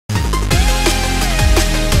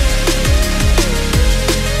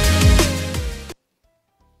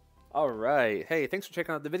Alright, hey, thanks for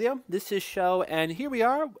checking out the video. This is Sho, and here we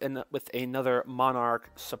are with another Monark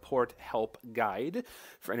support help guide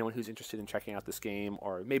for anyone who's interested in checking out this game,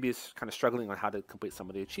 or maybe is kind of struggling on how to complete some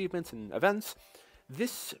of the achievements and events.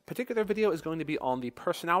 This particular video is going to be on the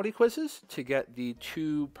personality quizzes to get the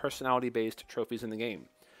 2 personality-based trophies in the game.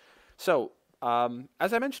 So,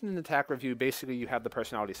 as I mentioned in the TAC review, basically you have the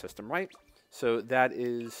personality system, right? So that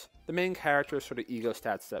is the main character's sort of ego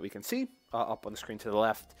stats that we can see up on the screen to the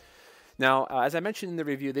left. Now, as I mentioned in the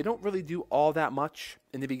review, they don't really do all that much.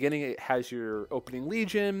 In the beginning, it has your opening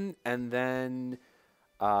legion, and then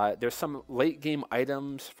there's some late game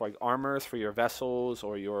items for like armors for your vessels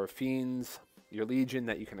or your fiends, your legion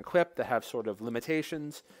that you can equip that have sort of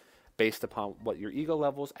limitations based upon what your ego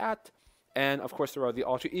level's at. And of course, there are the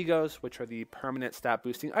alter egos, which are the permanent stat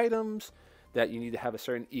boosting items that you need to have a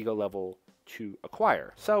certain ego level to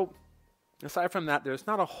acquire. So aside from that, there's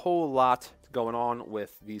not a whole lot going on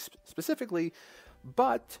with these specifically,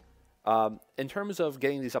 but in terms of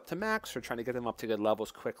getting these up to max or trying to get them up to good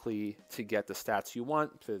levels quickly to get the stats you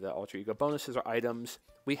want for the alter ego bonuses or items,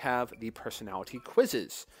 we have the personality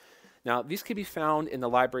quizzes. Now, these can be found in the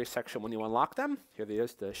library section when you unlock them. Here it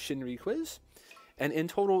is, the Shinri quiz. And in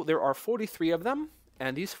total, there are 43 of them,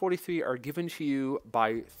 and these 43 are given to you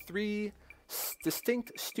by 3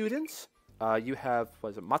 distinct students. You have, what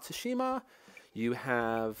is it, Matsushima, you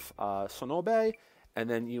have Sonobe, and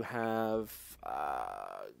then you have,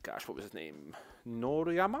 gosh, what was his name?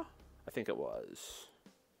 Noriyama? I think it was.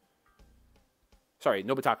 Sorry,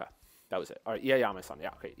 Nobutaka. That was it. All right, Iiyama-san. Yeah,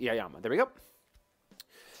 okay, Iiyama. There we go.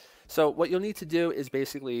 So what you'll need to do is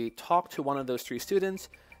basically talk to one of those 3 students.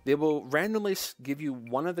 They will randomly give you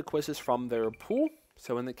one of the quizzes from their pool.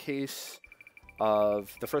 So in the case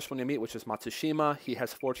of the first one you meet, which is Matsushima, he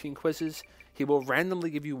has 14 quizzes. He will randomly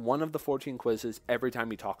give you one of the 14 quizzes every time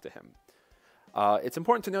you talk to him. It's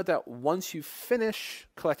important to note that once you finish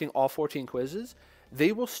collecting all 14 quizzes,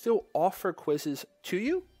 they will still offer quizzes to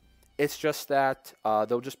you. It's just that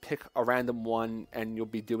they'll just pick a random one and you'll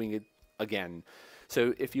be doing it again.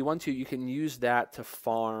 So if you want to, you can use that to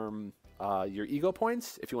farm your ego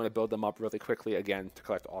points if you want to build them up really quickly again to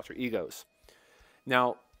collect alter egos.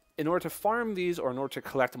 Now, in order to farm these, or in order to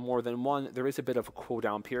collect more than one, there is a bit of a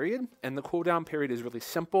cooldown period, and the cooldown period is really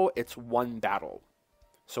simple. It's 1 battle.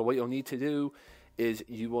 So what you'll need to do is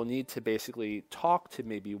you will need to basically talk to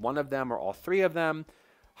maybe one of them or all 3 of them,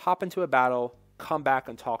 hop into a battle, come back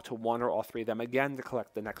and talk to 1 or all 3 of them again to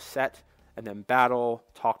collect the next set, and then battle,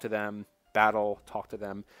 talk to them, battle, talk to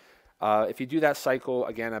them. If you do that cycle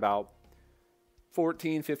again about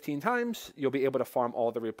 14, 15 times, you'll be able to farm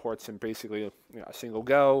all the reports in basically a single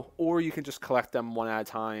go, or you can just collect them one at a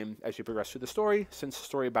time as you progress through the story, since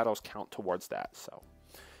story battles count towards that. So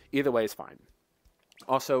either way is fine.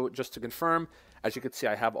 Also, just to confirm, as you can see,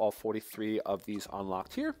 I have all 43 of these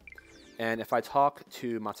unlocked here. And if I talk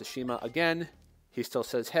to Matsushima again, he still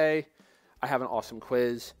says, hey, I have an awesome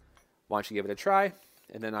quiz. Why don't you give it a try?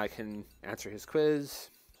 And then I can answer his quiz.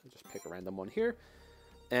 So just pick a random one here.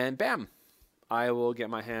 And bam! I will get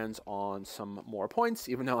my hands on some more points,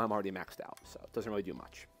 even though I'm already maxed out. So it doesn't really do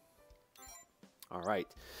much. All right.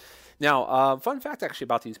 Now, fun fact actually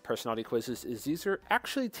about these personality quizzes is these are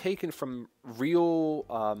actually taken from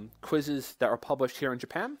real quizzes that are published here in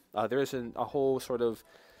Japan. There is a whole sort of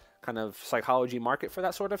kind of psychology market for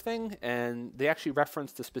that sort of thing. And they actually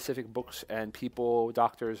reference the specific books and people,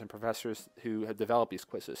 doctors and professors who have developed these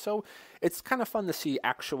quizzes. So it's kind of fun to see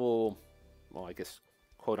actual, well, I guess,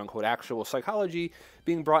 quote-unquote actual psychology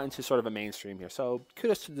being brought into sort of a mainstream here. So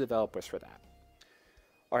kudos to the developers for that.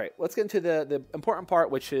 All right, let's get into the important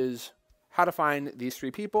part, which is how to find these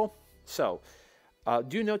 3 people. So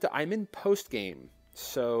do note that I'm in post-game.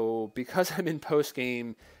 So because I'm in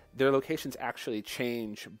post-game, their locations actually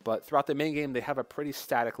change, but throughout the main game, they have a pretty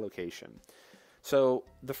static location. So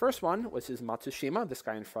the first one, which is Matsushima, this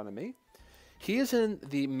guy in front of me. He is in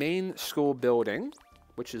the main school building,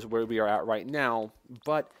 which is where we are at right now,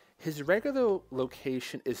 but his regular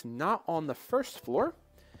location is not on the 1st floor.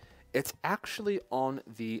 It's actually on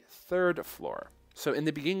the 3rd floor. So in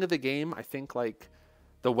the beginning of the game, I think like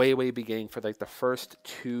the way beginning for like the first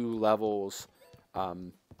 2 levels,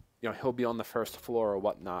 he'll be on the 1st floor or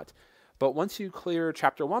whatnot. But once you clear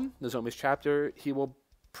chapter 1, Nozomi's chapter, he will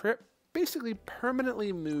basically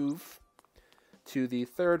permanently move to the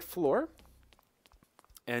 3rd floor.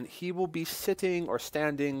 And he will be sitting or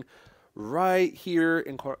standing right here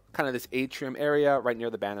in kind of this atrium area, right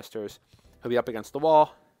near the banisters. He'll be up against the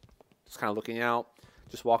wall, just kind of looking out.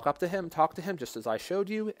 Just walk up to him, talk to him, just as I showed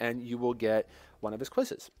you, and you will get one of his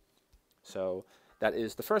quizzes. So that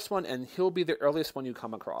is the first one, and he'll be the earliest one you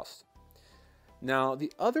come across. Now,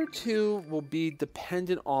 the other two will be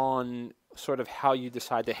dependent on sort of how you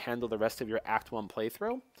decide to handle the rest of your Act 1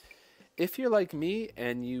 playthrough. If you're like me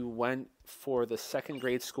and you went for the second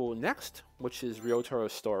grade school next, which is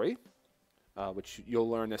Ryotoro's story, which you'll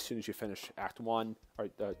learn as soon as you finish Act 1, or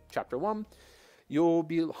Chapter 1, you'll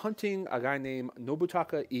be hunting a guy named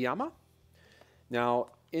Nobutaka Iiyama. Now,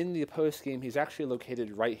 in the post-game, he's actually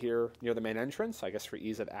located right here near the main entrance, I guess for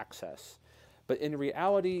ease of access. But in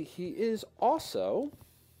reality, he is also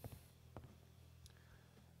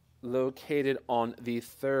located on the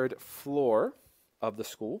 3rd floor of the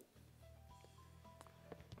school.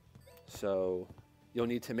 So you'll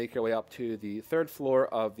need to make your way up to the 3rd floor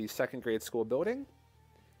of the 2nd grade school building.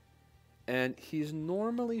 And he's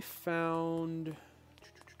normally found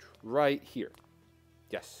right here.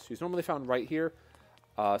 Yes, he's normally found right here.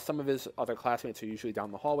 Some of his other classmates are usually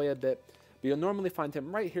down the hallway a bit. But you'll normally find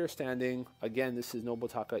him right here standing. Again, this is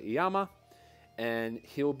Nobutaka Iiyama. And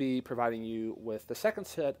he'll be providing you with the second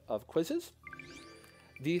set of quizzes.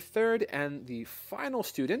 The third and the final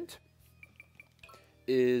student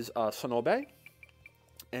is Sonobe.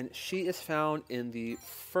 And she is found in the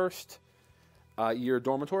first year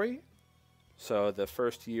dormitory. So the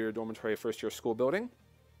first year dormitory, first year school building.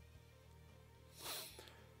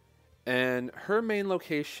 And her main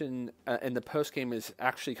location in the post-game is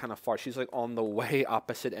actually kind of far. She's like on the way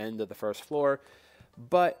opposite end of the 1st floor.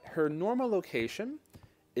 But her normal location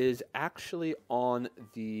is actually on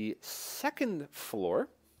the 2nd floor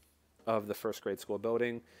of the 1st grade school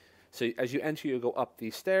building. So as you enter, you go up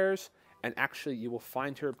these stairs, and actually you will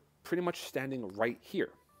find her pretty much standing right here.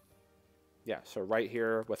 Yeah, so right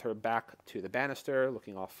here with her back to the banister,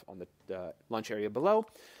 looking off on the lunch area below.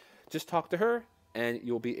 Just talk to her, and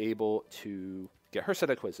you'll be able to get her set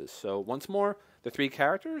of quizzes. So once more, the 3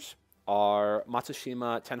 characters are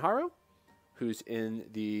Matsushima Tenharu, who's in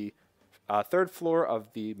the 3rd floor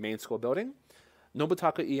of the main school building,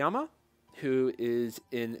 Nobutaka Iiyama, who is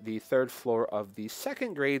in the 3rd floor of the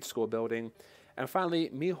 2nd grade school building, and finally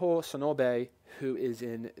Miho Sonobe, who is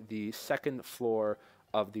in the 2nd floor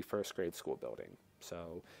of the 1st grade school building.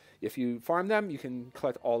 So if you farm them, you can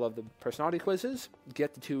collect all of the personality quizzes,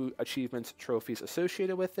 get the 2 achievements trophies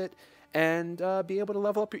associated with it, and be able to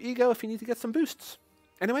level up your ego if you need to get some boosts.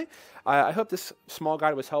 Anyway, I hope this small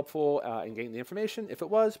guide was helpful in getting the information. If it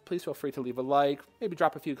was, please feel free to leave a like, maybe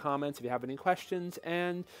drop a few comments if you have any questions,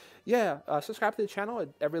 and yeah, subscribe to the channel.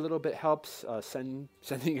 Every little bit helps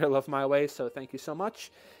sending your love my way, so thank you so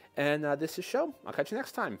much. And this is Show. I'll catch you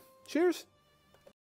next time. Cheers!